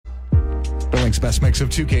Billings best mix of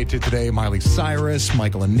 2K to today. Miley Cyrus,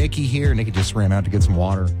 Michael and Nikki here. Nikki just ran out to get some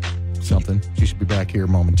water. Something. She should be back here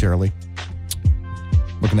momentarily.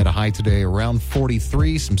 Looking at a high today around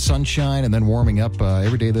 43, some sunshine, and then warming up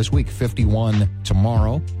every day this week. 51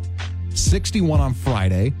 tomorrow, 61 on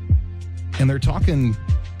Friday, and they're talking,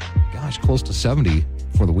 gosh, close to 70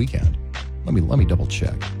 for the weekend. Let me double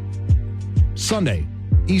check. Sunday,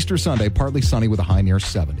 Easter Sunday, partly sunny with a high near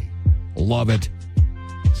 70. Love it.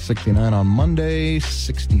 69 on Monday,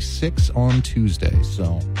 66 on Tuesday.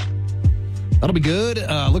 So that'll be good.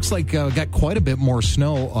 Looks like got quite a bit more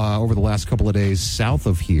snow over the last couple of days south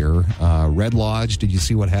of here. Red Lodge, did you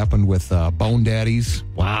see what happened with Bone Daddies?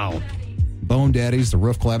 Wow. Bone Daddies, the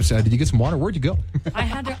roof collapsed. Did you get some water? Where'd you go? I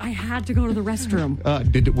had to go to the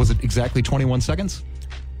restroom. Was it exactly 21 seconds?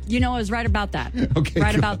 You know, I was right about that. Okay,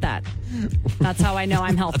 right good. about that. That's how I know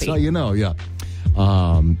I'm healthy. That's how you know, yeah.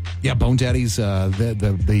 Bone Daddies,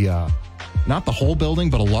 the not the whole building,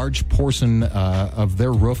 but a large portion of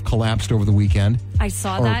their roof collapsed over the weekend. I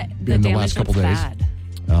saw that. The in the damage last couple looks days. bad.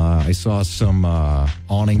 I saw some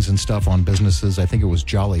awnings and stuff on businesses. I think it was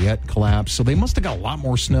Joliet collapsed. So they must have got a lot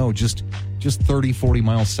more snow just 30, 40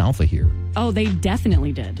 miles south of here. Oh, they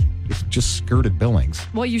definitely did. Just skirted Billings.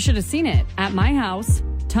 Well, you should have seen it. At my house,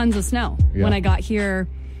 tons of snow. Yeah. When I got here,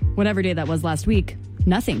 whatever day that was last week,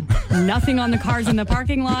 nothing. Nothing on the cars in the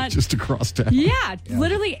parking lot. Just across town. Yeah,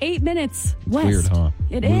 literally 8 minutes west. Weird, huh?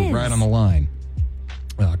 It We're is. right on the line.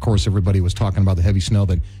 Of course, everybody was talking about the heavy snow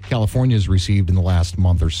that California has received in the last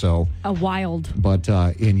month or so. A wild. But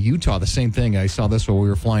in Utah, the same thing. I saw this while we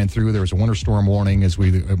were flying through. There was a winter storm warning as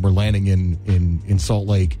we were landing in Salt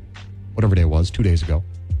Lake, whatever day it was, 2 days ago.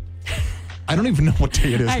 I don't even know what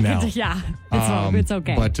day it is now. It's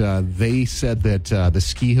okay. But they said that the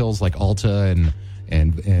ski hills like Alta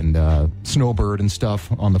and Snowbird and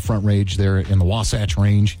stuff on the Front Range there in the Wasatch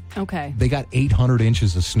Range. Okay. They got 800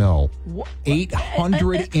 inches of snow.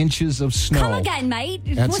 800 inches of snow. Come again, mate.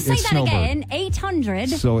 It's Say that Snowbird. again. 800.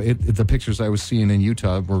 So the pictures I was seeing in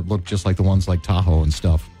Utah looked just like the ones like Tahoe and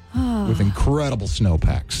stuff with incredible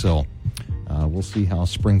snowpacks. So we'll see how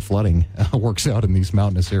spring flooding works out in these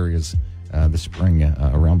mountainous areas this spring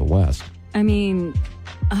around the West. I mean,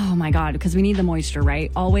 oh my God, because we need the moisture, right?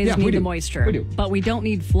 Always Yeah, we need do. the moisture. We do. But we don't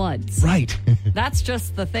need floods. Right. That's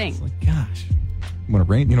just the thing. Like, gosh. When it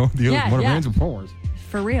rains, when it rains, it pours.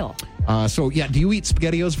 For real. Do you eat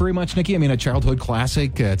SpaghettiOs very much, Nikki? I mean, a childhood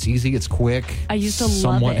classic. It's easy. It's quick. I used to love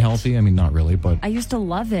somewhat it. healthy. I mean, not really, but I used to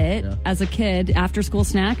love it as a kid, after school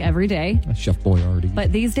snack every day. Chef Boyardee.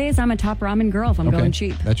 But these days, I'm a top ramen girl if I'm going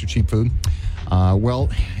cheap. That's your cheap food. Well,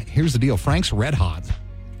 here's the deal. Frank's Red Hot.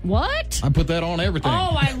 What? I put that on everything.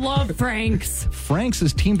 Oh, I love Frank's. Frank's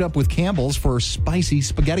has teamed up with Campbell's for spicy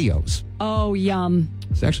SpaghettiOs. Oh, yum.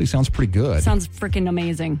 This actually sounds pretty good. Sounds freaking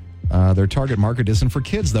amazing. Their target market isn't for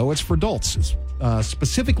kids, though. It's for adults,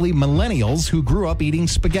 specifically millennials who grew up eating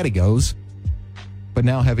SpaghettiOs, but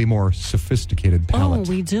now have a more sophisticated palate.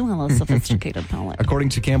 Oh, we do have a sophisticated palate. According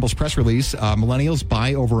to Campbell's press release, millennials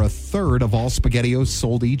buy over a third of all SpaghettiOs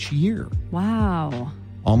sold each year. Wow.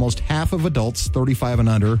 Almost half of adults 35 and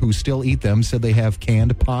under who still eat them said they have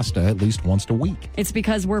canned pasta at least once a week. It's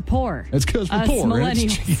because we're poor. It's because we're Us poor.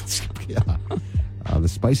 millennials. The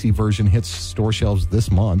spicy version hits store shelves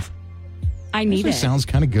this month. I need it. Sounds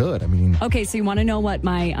kind of good. I mean, Okay, so you want to know what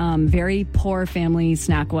my very poor family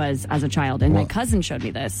snack was as a child? And my cousin showed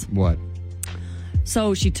me this. what?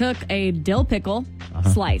 So she took a dill pickle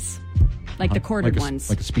slice, like the corded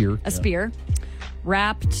ones. Like a spear. A spear.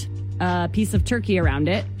 Wrapped a piece of turkey around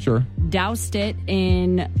it. Sure. Doused it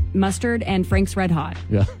in mustard and Frank's Red Hot.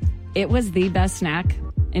 Yeah. It was the best snack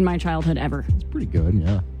in my childhood ever. It's pretty good,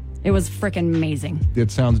 yeah. It was freaking amazing.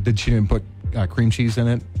 Did she didn't put cream cheese in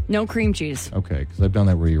it? No cream cheese. Okay, because I've done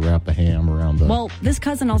that where you wrap the ham around the... Well, this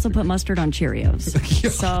cousin also put mustard on Cheerios.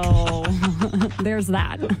 So there's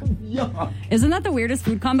that. Yuck. Isn't that the weirdest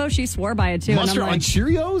food combo? She swore by it too. Mustard and I'm on like,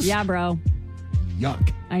 Cheerios? yeah, bro.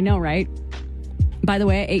 Yuck. I know, right? By the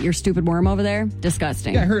way, I ate your stupid worm over there.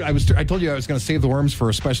 Disgusting. Yeah, I heard. I told you I was going to save the worms for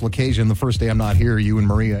a special occasion. The first day I'm not here, you and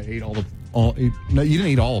Maria ate no, you didn't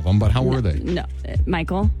eat all of them, but how were they? No,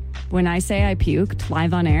 Michael, when I say I puked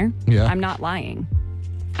live on air, Yeah. I'm not lying.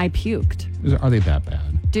 I puked. Are they that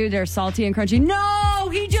bad? Dude, they're salty and crunchy. No,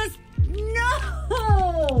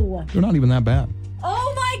 no. They're not even that bad.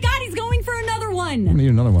 Oh my God, he's going for another I one. need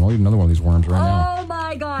another one. I'll eat another one of these worms right now. Oh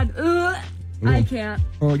my God. Ugh. I can't.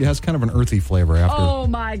 Oh, it has kind of an earthy flavor after Oh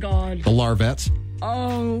my God. the larvettes.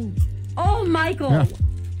 Oh, Michael. Yeah.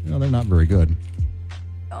 No, they're not very good.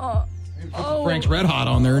 Oh, Frank's Red Hot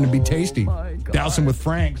on there and it'd be tasty. my God. Douse them with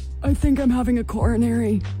Frank's. I think I'm having a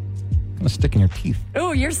coronary. going to stick in your teeth.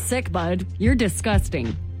 Oh, you're sick, bud. You're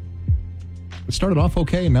disgusting. It started off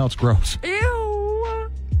okay, and now it's gross. Ew.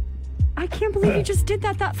 I can't believe you just did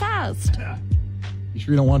that fast. You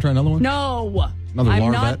sure you don't want to try another one? No. Another I'm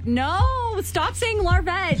larvette? not. No. Stop saying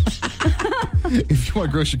larvette. If you want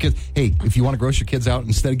to gross your kids, if you want to gross your kids out,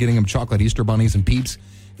 instead of getting them chocolate Easter bunnies and Peeps,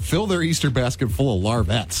 fill their Easter basket full of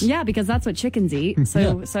larvettes. Yeah, because that's what chickens eat.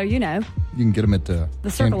 So, you know. You can get them at the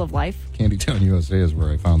Circle of Life. Candy Town USA is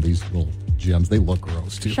where I found these little gems. They look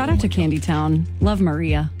gross, too. Shout out to Candy Town. Love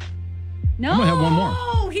Maria. No, I'm going to have one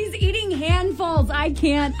more. He's eating handfuls. I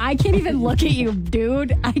can't even look at you,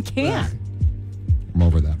 dude. I can't. I'm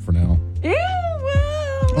over that for now. Ew.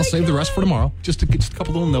 I'll save the rest for tomorrow. Just a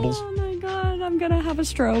couple little nibbles. Oh, my God. I'm going to have a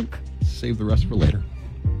stroke. Save the rest for later.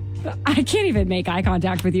 I can't even make eye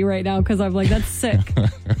contact with you right now because I'm like, that's sick.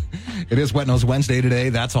 It is Wet Nose Wednesday today.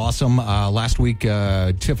 That's awesome. Last week,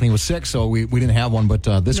 Tiffany was sick, so we didn't have one. But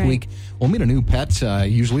this week, we'll meet a new pet,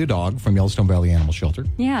 usually a dog, from Yellowstone Valley Animal Shelter.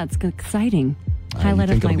 Yeah, it's exciting. You Highlight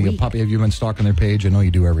think of my it'll be week. a puppy? Have you been stalking their page? I know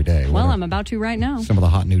you do every day. Well, I'm about to right now. Some of the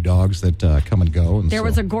hot new dogs that come and go. And there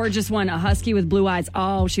was a gorgeous one, a husky with blue eyes.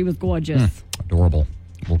 Oh, she was gorgeous. Adorable.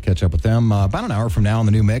 We'll catch up with them about an hour from now in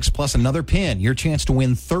the new mix, plus another pin. Your chance to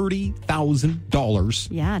win $30,000.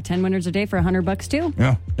 Yeah, 10 winners a day for $100 too.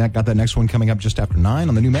 Yeah, got that next one coming up just after 9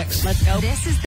 on the new mix. Let's go. This is